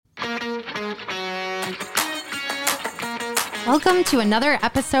Welcome to another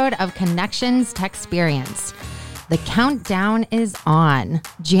episode of Connections Techsperience. The countdown is on.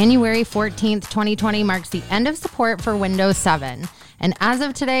 January 14th, 2020 marks the end of support for Windows 7. And as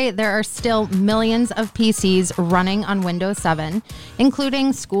of today, there are still millions of PCs running on Windows 7,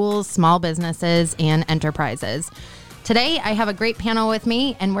 including schools, small businesses, and enterprises. Today, I have a great panel with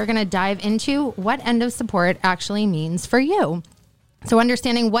me, and we're going to dive into what end of support actually means for you. So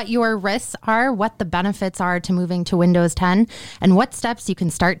understanding what your risks are, what the benefits are to moving to Windows 10, and what steps you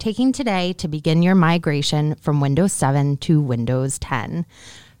can start taking today to begin your migration from Windows 7 to Windows 10.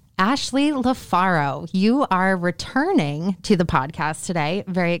 Ashley LaFaro, you are returning to the podcast today.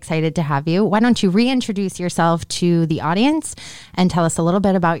 Very excited to have you. Why don't you reintroduce yourself to the audience and tell us a little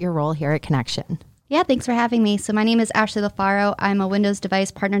bit about your role here at Connection? Yeah, thanks for having me. So my name is Ashley LaFaro. I'm a Windows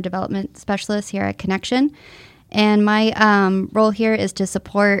Device Partner Development Specialist here at Connection. And my role here is to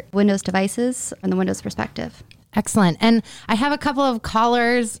support Windows devices from the Windows perspective. Excellent. And I have a couple of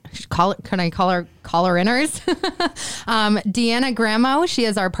callers. Can I call her caller-inners? Deanna Gramo, she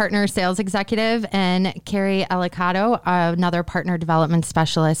is our partner sales executive, and Carrie Alicado, another partner development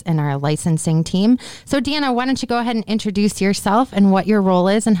specialist in our licensing team. So Deanna, why don't you go ahead and introduce yourself and what your role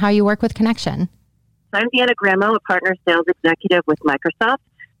is and how you work with Connection? I'm Deanna Gramo, a partner sales executive with Microsoft,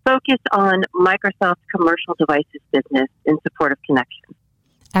 focused on Microsoft's commercial devices business in support of Connection.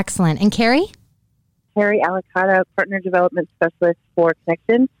 Excellent. And Carrie? Carrie Alicado, Partner Development Specialist for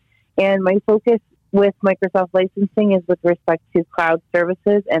Connection. And my focus with Microsoft licensing is with respect to cloud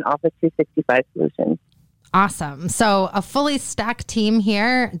services and Office 365 solutions. Awesome. So a fully stacked team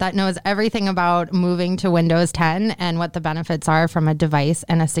here that knows everything about moving to Windows 10 and what the benefits are from a device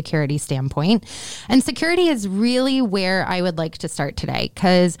and a security standpoint. And security is really where I would like to start today,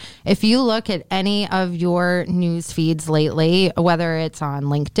 because if you look at any of your news feeds lately, whether it's on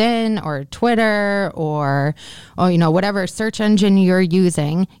LinkedIn or Twitter or whatever search engine you're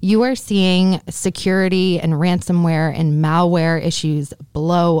using, you are seeing security and ransomware and malware issues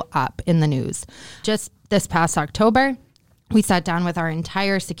blow up in the news. Just this past October, we sat down with our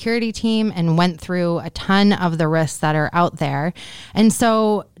entire security team and went through a ton of the risks that are out there. And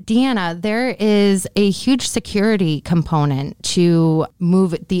so, Deanna, there is a huge security component to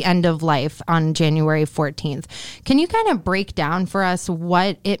move at the end of life on January 14th. Can you kind of break down for us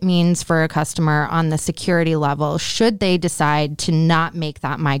what it means for a customer on the security level should they decide to not make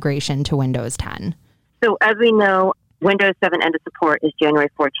that migration to Windows 10? So as we know, Windows 7 end of support is January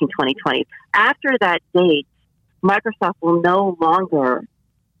 14, 2020. After that date, Microsoft will no longer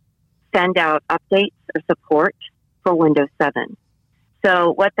send out updates or support for Windows 7.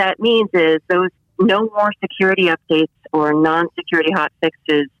 So what that means is those no more security updates or non-security hot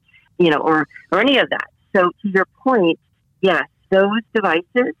fixes, or any of that. So to your point, yes, those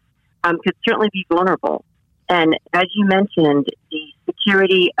devices could certainly be vulnerable. And as you mentioned, the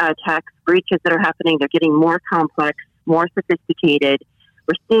security attacks, breaches that are happening, they're getting more complex, more sophisticated.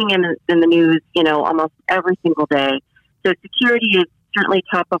 We're seeing in the news, almost every single day. So security is certainly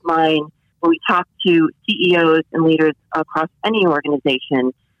top of mind when we talk to CEOs and leaders across any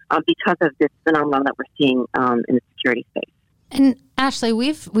organization because of this phenomenon that we're seeing in the security space. And Ashley,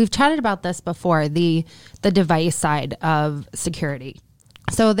 we've chatted about this before, the device side of security.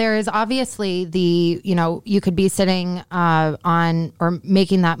 So there is obviously you could be sitting on or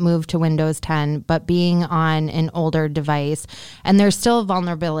making that move to Windows 10, but being on an older device, and there's still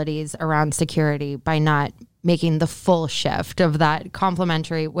vulnerabilities around security by not making the full shift of that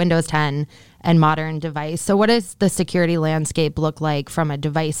complementary Windows 10 and modern device. So what does the security landscape look like from a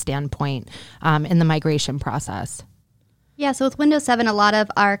device standpoint in the migration process? Yeah, so with Windows 7, a lot of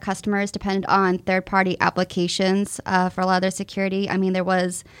our customers depend on third-party applications for a lot of their security. I mean, there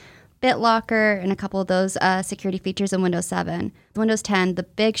was BitLocker and a couple of those security features in Windows 7. Windows 10, the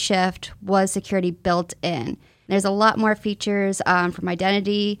big shift was security built in. There's a lot more features from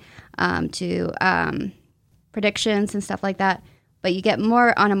identity to predictions and stuff like that, but you get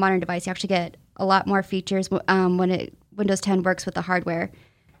more on a modern device. You actually get a lot more features when Windows 10 works with the hardware.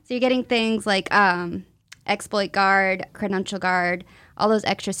 So you're getting things like Exploit Guard, Credential Guard, all those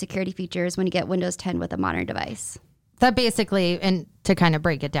extra security features when you get Windows 10 with a modern device. That basically, and to kind of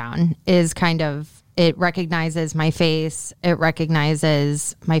break it down, is kind of, it recognizes my face, it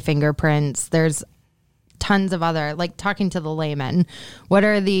recognizes my fingerprints. There's tons of other, like talking to the layman,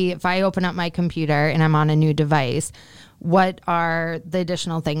 if I open up my computer and I'm on a new device, what are the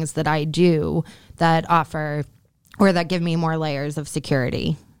additional things that I do that offer or that give me more layers of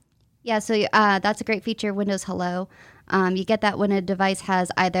security? Yeah, so that's a great feature, Windows Hello. You get that when a device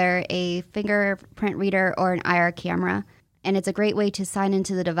has either a fingerprint reader or an IR camera. And it's a great way to sign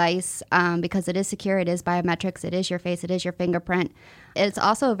into the device because it is secure, it is biometrics, it is your face, it is your fingerprint. It's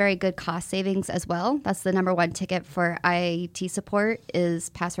also a very good cost savings as well. That's the number one ticket for IIT support is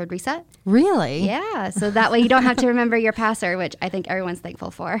password reset. Really? Yeah, so that way you don't have to remember your password, which I think everyone's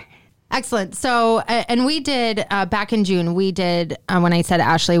thankful for. Excellent. So, and we did back in June, we did, when I said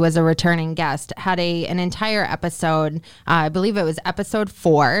Ashley was a returning guest, had an entire episode, I believe it was episode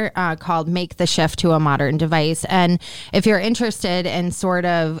 4, called Make the Shift to a Modern Device. And if you're interested in sort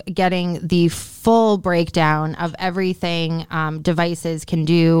of getting the full breakdown of everything devices can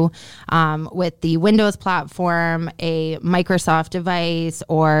do with the Windows platform, a Microsoft device,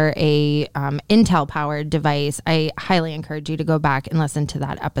 or a Intel-powered device, I highly encourage you to go back and listen to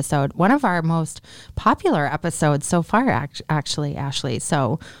that episode. One of our most popular episodes so far, actually, Ashley.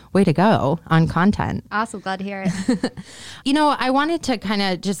 So way to go on content. Awesome. Glad to hear it. I wanted to kind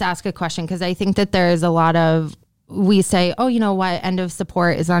of just ask a question because I think that there's a lot of, we say, oh, you know what, end of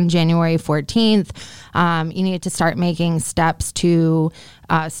support is on January 14th. You need to start making steps to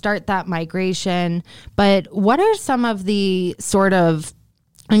start that migration. But what are some of the sort of,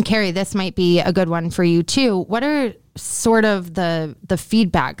 and Carrie, this might be a good one for you too. What are sort of the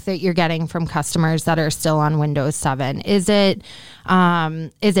feedback that you're getting from customers that are still on Windows 7? Is it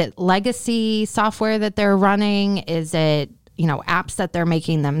legacy software that they're running? Is it apps that they're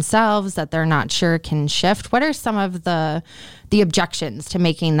making themselves that they're not sure can shift? What are some of the objections to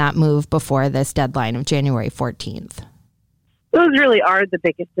making that move before this deadline of January 14th? Those really are the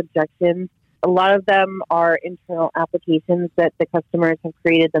biggest objections. A lot of them are internal applications that the customers have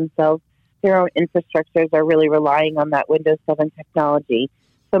created themselves. Their own infrastructures are really relying on that Windows 7 technology.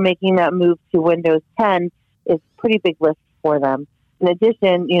 So making that move to Windows 10 is a pretty big lift for them. In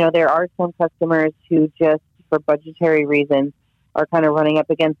addition, there are some customers who just, for budgetary reasons, are kind of running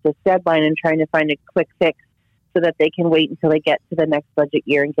up against this deadline and trying to find a quick fix so that they can wait until they get to the next budget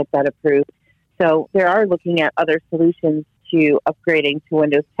year and get that approved. So they are looking at other solutions to upgrading to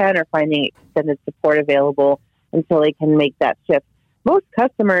Windows 10 or finding extended support available until they can make that shift. Most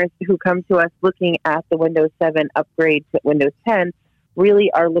customers who come to us looking at the Windows 7 upgrade to Windows 10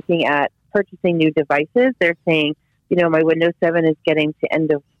 really are looking at purchasing new devices. They're saying, my Windows 7 is getting to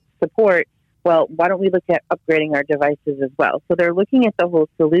end of support. Well, why don't we look at upgrading our devices as well? So they're looking at the whole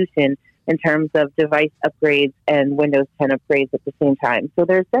solution in terms of device upgrades and Windows 10 upgrades at the same time. So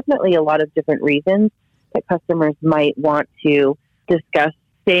there's definitely a lot of different reasons that customers might want to discuss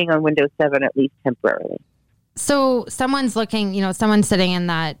staying on Windows 7 at least temporarily. So someone's looking, someone's sitting in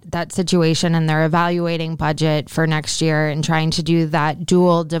that situation and they're evaluating budget for next year and trying to do that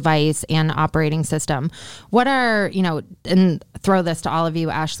dual device and operating system. What are, and throw this to all of you,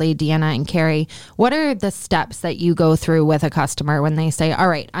 Ashley, Deanna, and Carrie, what are the steps that you go through with a customer when they say, all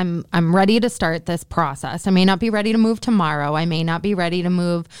right, I'm ready to start this process. I may not be ready to move tomorrow. I may not be ready to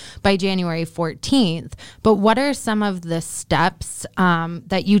move by January 14th, but what are some of the steps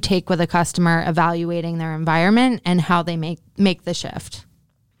that you take with a customer evaluating their environment and how they make the shift?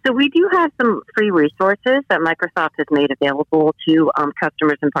 So we do have some free resources that Microsoft has made available to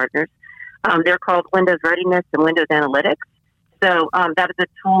customers and partners. They're called Windows Readiness and Windows Analytics. So that is a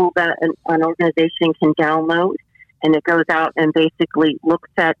tool that an organization can download, and it goes out and basically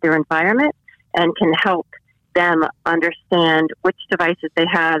looks at their environment and can help them understand which devices they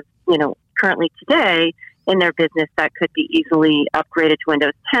have, currently today in their business that could be easily upgraded to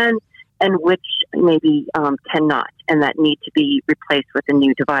Windows 10 and which maybe cannot and that need to be replaced with a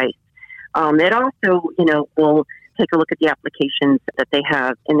new device. It also, will take a look at the applications that they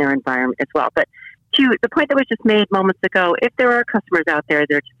have in their environment as well. But to the point that was just made moments ago, if there are customers out there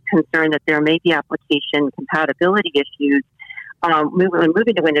that are concerned that there may be application compatibility issues when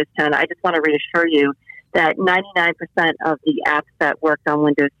moving to Windows 10, I just want to reassure you that 99% of the apps that worked on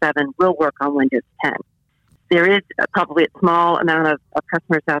Windows 7 will work on Windows 10. There is probably a small amount of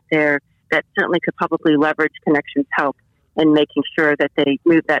customers out there that certainly could probably leverage Connection's help in making sure that they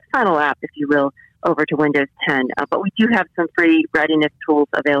move that final app, if you will, over to Windows 10. But we do have some free readiness tools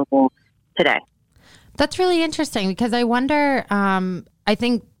available today. That's really interesting because I wonder, I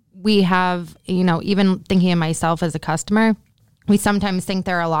think we have, even thinking of myself as a customer, we sometimes think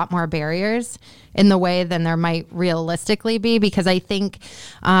there are a lot more barriers in the way than there might realistically be, because I think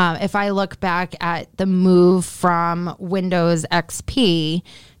if I look back at the move from Windows XP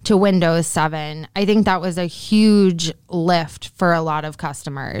to Windows 7, I think that was a huge lift for a lot of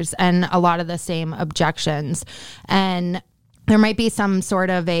customers and a lot of the same objections. And there might be some sort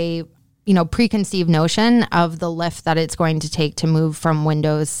of a preconceived notion of the lift that it's going to take to move from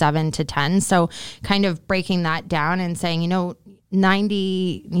Windows 7 to 10. So kind of breaking that down and saying,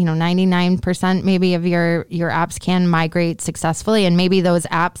 99% maybe of your apps can migrate successfully. And maybe those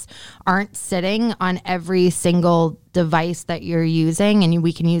apps aren't sitting on every single device that you're using. And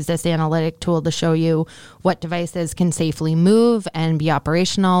we can use this analytic tool to show you what devices can safely move and be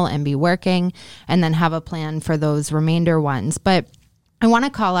operational and be working, and then have a plan for those remainder ones. But I want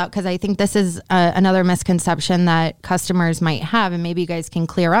to call out, because I think this is another misconception that customers might have, and maybe you guys can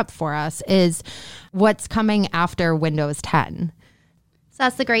clear up for us, is what's coming after Windows 10. So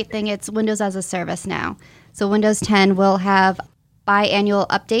that's the great thing. It's Windows as a service now. So Windows 10 will have biannual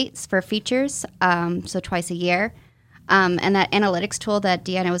updates for features, so twice a year. And that analytics tool that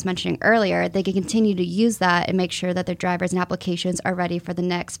Deanna was mentioning earlier, they can continue to use that and make sure that their drivers and applications are ready for the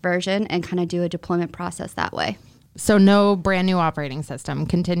next version and kind of do a deployment process that way. So no brand new operating system,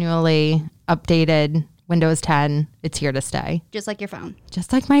 continually updated Windows 10. It's here to stay. Just like your phone.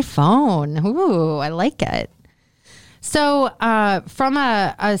 Just like my phone. Ooh, I like it. So from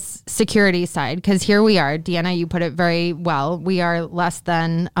a security side, because here we are, Deanna, you put it very well. We are less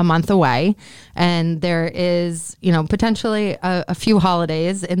than a month away, and there is, potentially a few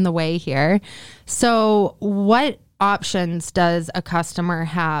holidays in the way here. So what options does a customer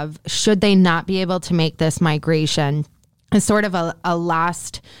have should they not be able to make this migration as sort of a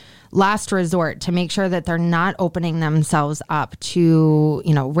last resort to make sure that they're not opening themselves up to,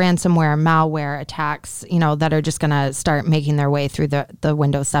 ransomware, malware attacks, that are just going to start making their way through the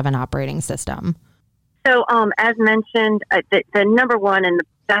Windows 7 operating system? So as mentioned, the number one and the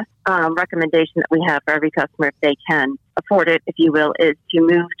best recommendation that we have for every customer, if they can afford it, if you will, is to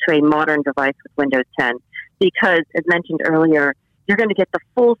move to a modern device with Windows 10. Because, as mentioned earlier, you're going to get the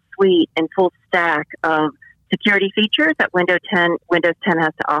full suite and full stack of security features that Windows 10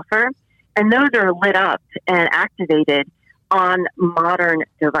 has to offer. And those are lit up and activated on modern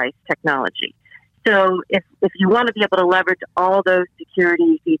device technology. So if you want to be able to leverage all those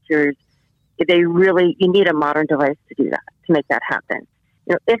security features, you need a modern device to do that, to make that happen.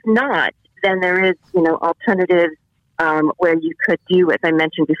 If not, then there is, alternatives where you could do, as I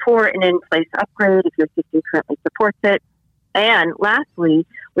mentioned before, an in-place upgrade if your system currently supports it. And lastly,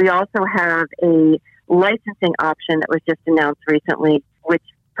 we also have a licensing option that was just announced recently, which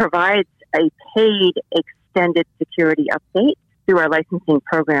provides a paid extended security update through our licensing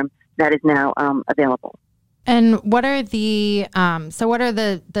program that is now available. And what are the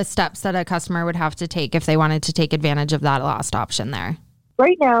steps that a customer would have to take if they wanted to take advantage of that last option there?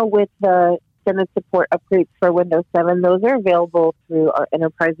 Right now, with the extended support upgrades for Windows 7, those are available through our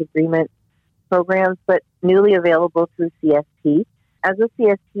enterprise agreement programs, but newly available through CSP. As a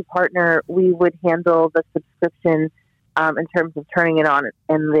CSP partner, we would handle the subscription in terms of turning it on,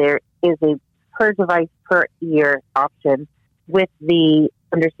 and there is a per device per year option with the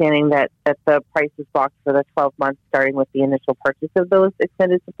understanding that the price is locked for the 12 months starting with the initial purchase of those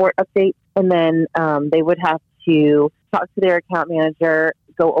extended support updates. And then they would have to talk to their account manager,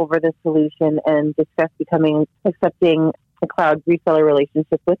 go over the solution, and discuss accepting a cloud reseller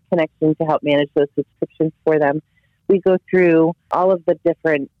relationship with Connection to help manage those subscriptions for them. We go through all of the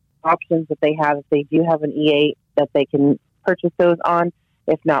different options that they have. If they do have an EA, that they can purchase those on.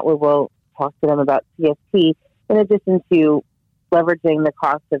 If not, we will talk to them about CSP, in addition to leveraging the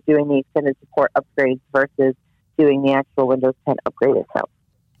cost of doing the extended support upgrades versus doing the actual Windows 10 upgrade itself.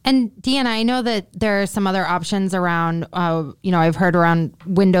 And Deanna, I know that there are some other options around, I've heard around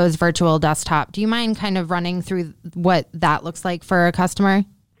Windows Virtual Desktop. Do you mind kind of running through what that looks like for a customer?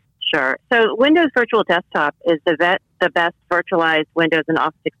 Sure. So Windows Virtual Desktop is the best virtualized Windows and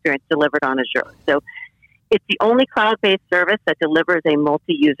Office experience delivered on Azure. So it's the only cloud-based service that delivers a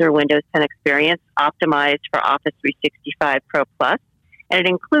multi-user Windows 10 experience optimized for Office 365 Pro Plus, and it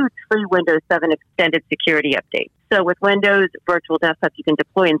includes free Windows 7 extended security updates. So with Windows Virtual Desktop, you can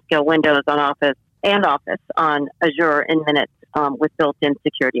deploy and scale Windows on Office on Azure in minutes with built-in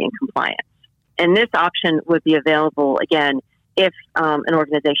security and compliance. And this option would be available, again, if an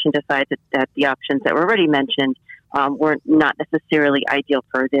organization decides that the options that were already mentioned were not necessarily ideal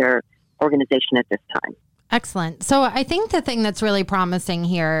for their organization at this time. Excellent. So I think the thing that's really promising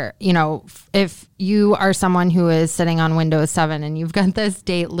here, if you are someone who is sitting on Windows 7 and you've got this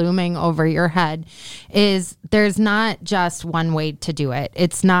date looming over your head, is there's not just one way to do it.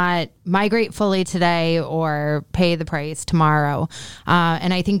 It's not migrate fully today or pay the price tomorrow.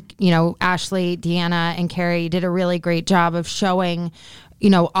 And I think, Ashley, Deanna, and Carrie did a really great job of showing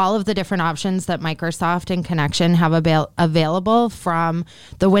all of the different options that Microsoft and Connection have available, from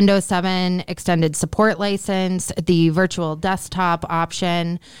the Windows 7 extended support license, the virtual desktop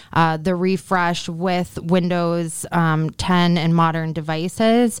option, the refresh with Windows 10 and modern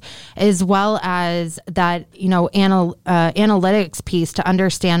devices, as well as that, analytics piece to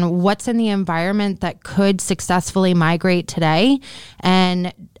understand what's in the environment that could successfully migrate today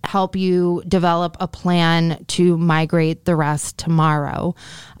and help you develop a plan to migrate the rest tomorrow.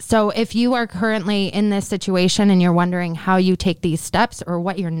 So if you are currently in this situation and you're wondering how you take these steps or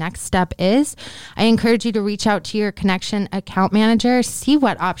what your next step is, I encourage you to reach out to your Connection account manager, see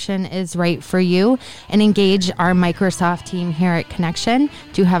what option is right for you, and engage our Microsoft team here at Connection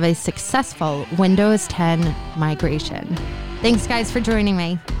to have a successful Windows 10 migration. Thanks, guys, for joining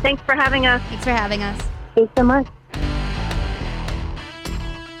me. Thanks for having us. Thanks for having us. Thanks so much.